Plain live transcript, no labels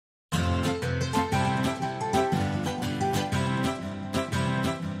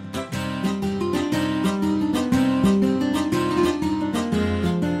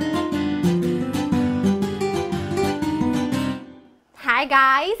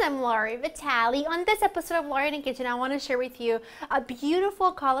guys, I'm Lori Vitale. On this episode of Lori in the Kitchen, I want to share with you a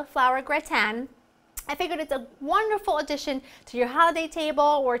beautiful cauliflower gratin. I figured it's a wonderful addition to your holiday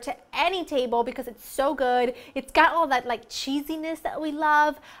table or to any table because it's so good. It's got all that like cheesiness that we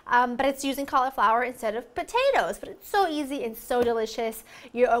love, but it's using cauliflower instead of potatoes. But it's so easy and so delicious.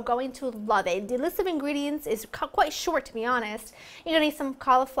 You are going to love it. The list of ingredients is quite short, to be honest. You're gonna need some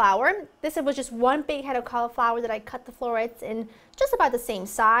cauliflower. This was just one big head of cauliflower that I cut the florets in just about the same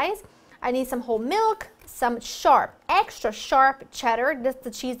size. I need some whole milk, some sharp, extra sharp cheddar. This is the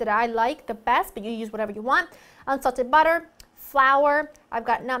cheese that I like the best, but you use whatever you want. Unsalted butter, flour. I've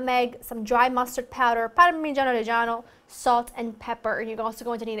got nutmeg, some dry mustard powder, Parmigiano Reggiano, salt, and pepper. And you're also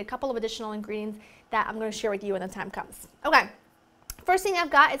going to need a couple of additional ingredients that I'm going to share with you when the time comes. Okay. First thing I've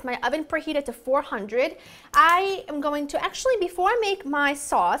got is my oven preheated to 400. I am going to actually, before I make my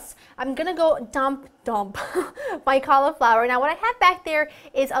sauce, I'm gonna go dump my cauliflower. Now what I have back there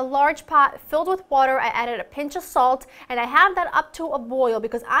is a large pot filled with water. I added a pinch of salt and I have that up to a boil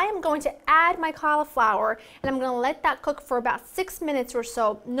because I am going to add my cauliflower and I'm gonna let that cook for about 6 minutes or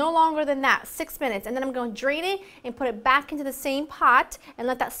so, no longer than that, 6 minutes. And then I'm gonna drain it and put it back into the same pot and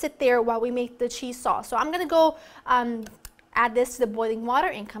let that sit there while we make the cheese sauce. So I'm gonna go add this to the boiling water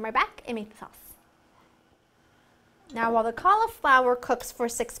and come right back and make the sauce. Now while the cauliflower cooks for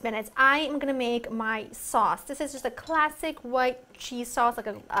 6 minutes, I am going to make my sauce. This is just a classic white cheese sauce, like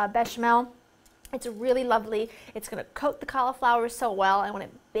a bechamel. It's really lovely. It's going to coat the cauliflower so well, and when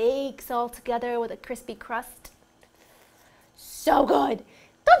it bakes all together with a crispy crust, so good.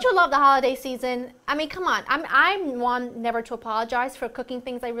 Don't you love the holiday season? I mean, come on. I'm one never to apologize for cooking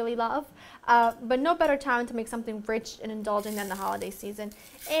things I really love, but no better time to make something rich and indulgent than the holiday season,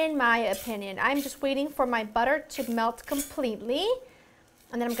 in my opinion. I'm just waiting for my butter to melt completely,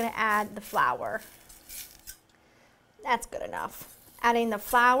 and then I'm going to add the flour. That's good enough. Adding the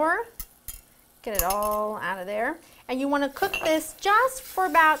flour, get it all out of there. And you want to cook this just for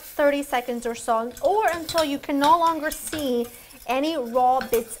about 30 seconds or so, or until you can no longer see any raw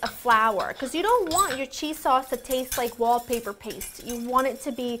bits of flour, because you don't want your cheese sauce to taste like wallpaper paste. You want it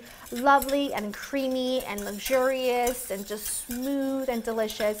to be lovely and creamy and luxurious and just smooth and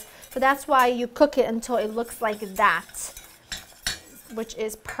delicious. So that's why you cook it until it looks like that, which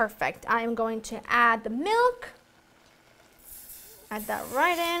is perfect. I am going to add the milk, add that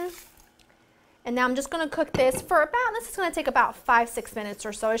right in. And now I'm just going to cook this for about, this is going to take about 5-6 minutes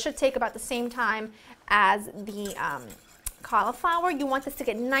or so. It should take about the same time as the cauliflower. You want this to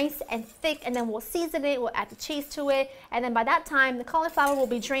get nice and thick, and then we'll season it, we'll add the cheese to it, and then by that time the cauliflower will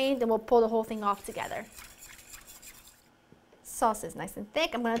be drained and we'll pull the whole thing off together. Sauce is nice and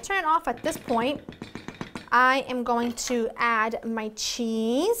thick. I'm going to turn it off at this point. I am going to add my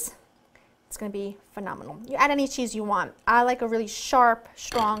cheese. It's going to be phenomenal. You add any cheese you want. I like a really sharp,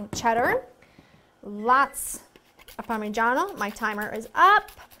 strong cheddar. Lots of Parmigiano. My timer is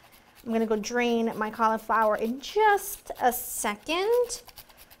up. I'm going to go drain my cauliflower in just a second.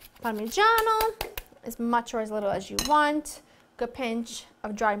 Parmigiano, as much or as little as you want. Good pinch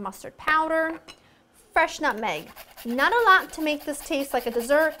of dry mustard powder. Fresh nutmeg. Not a lot to make this taste like a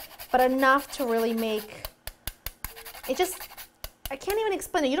dessert, but enough to really make it just, I can't even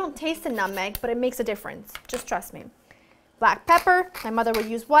explain it. You don't taste the nutmeg, but it makes a difference. Just trust me. Black pepper. My mother would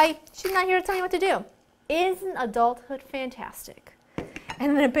use white. She's not here to tell me what to do. Isn't adulthood fantastic?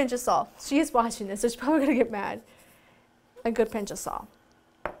 And then a pinch of salt. She is watching this, so she's probably going to get mad. A good pinch of salt.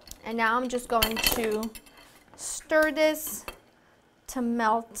 And now I'm just going to stir this to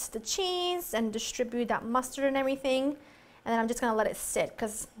melt the cheese and distribute that mustard and everything. And then I'm just going to let it sit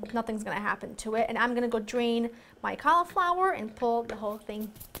because nothing's going to happen to it. And I'm going to go drain my cauliflower and pull the whole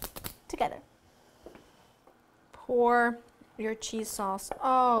thing together. Pour your cheese sauce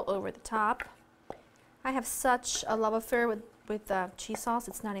all over the top. I have such a love affair with cheese sauce,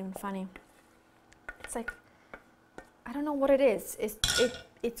 it's not even funny. It's like, I don't know what it is. It's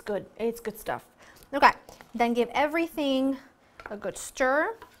good. It's good stuff. Okay, then give everything a good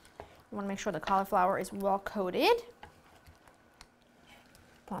stir. You want to make sure the cauliflower is well coated.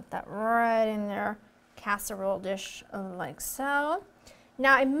 Put that right in their casserole dish like so.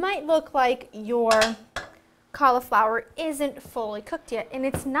 Now it might look like your cauliflower isn't fully cooked yet, and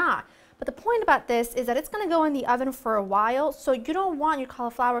it's not. But the point about this is that it's going to go in the oven for a while, so you don't want your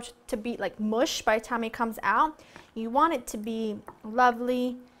cauliflower to be like mush by the time it comes out. You want it to be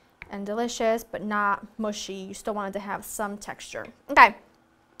lovely and delicious, but not mushy. You still want it to have some texture. Okay,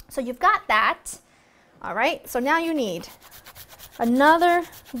 so you've got that. All right, so now you need another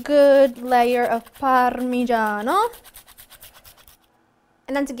good layer of Parmigiano.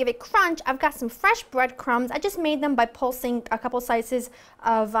 And then to give it crunch, I've got some fresh breadcrumbs. I just made them by pulsing a couple slices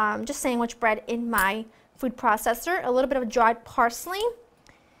of just sandwich bread in my food processor, a little bit of dried parsley,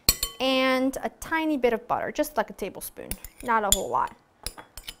 and a tiny bit of butter, just like a tablespoon, not a whole lot.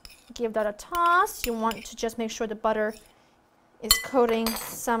 Give that a toss. You want to just make sure the butter is coating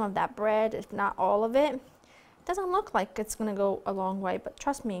some of that bread, if not all of it. It doesn't look like it's gonna go a long way, but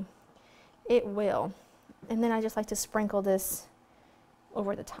trust me, it will. And then I just like to sprinkle this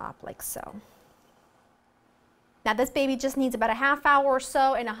over the top like so. Now this baby just needs about a half hour or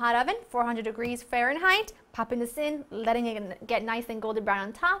so in a hot oven, 400 degrees Fahrenheit. Popping this in, letting it get nice and golden brown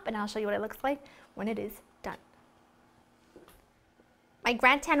on top, and I'll show you what it looks like when it is done. My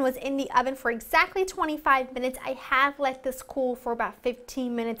gratin was in the oven for exactly 25 minutes. I have let this cool for about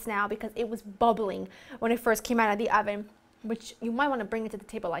 15 minutes now because it was bubbling when it first came out of the oven, which you might want to bring it to the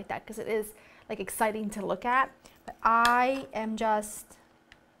table like that because it is like exciting to look at. But I am just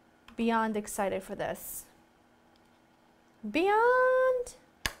beyond excited for this. Beyond.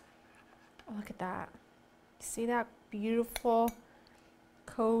 Oh, look at that. See that beautiful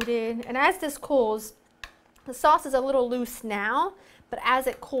coated? And as this cools, the sauce is a little loose now, but as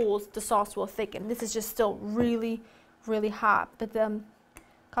it cools, the sauce will thicken. This is just still really, really hot, but the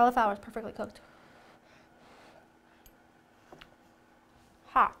cauliflower is perfectly cooked.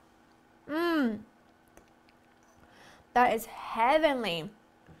 Hot. Mmm. That is heavenly.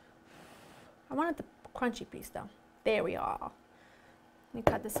 I wanted the crunchy piece though. There we are. Let me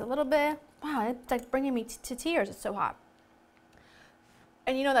cut this a little bit. Wow, it's like bringing me to tears. It's so hot.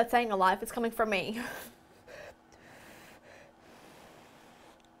 And you know that's saying a lot if it's coming from me.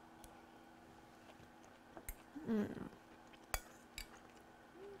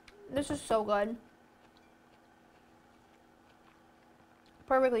 This is so good.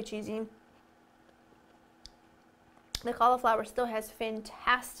 Perfectly cheesy. The cauliflower still has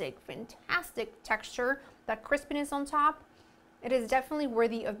fantastic, fantastic texture. That crispiness on top. It is definitely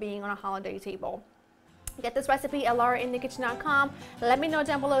worthy of being on a holiday table. Get this recipe at laurainthekitchen.com. Let me know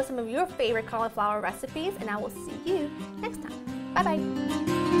down below some of your favorite cauliflower recipes, and I will see you next time.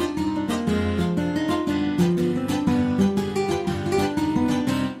 Bye-bye.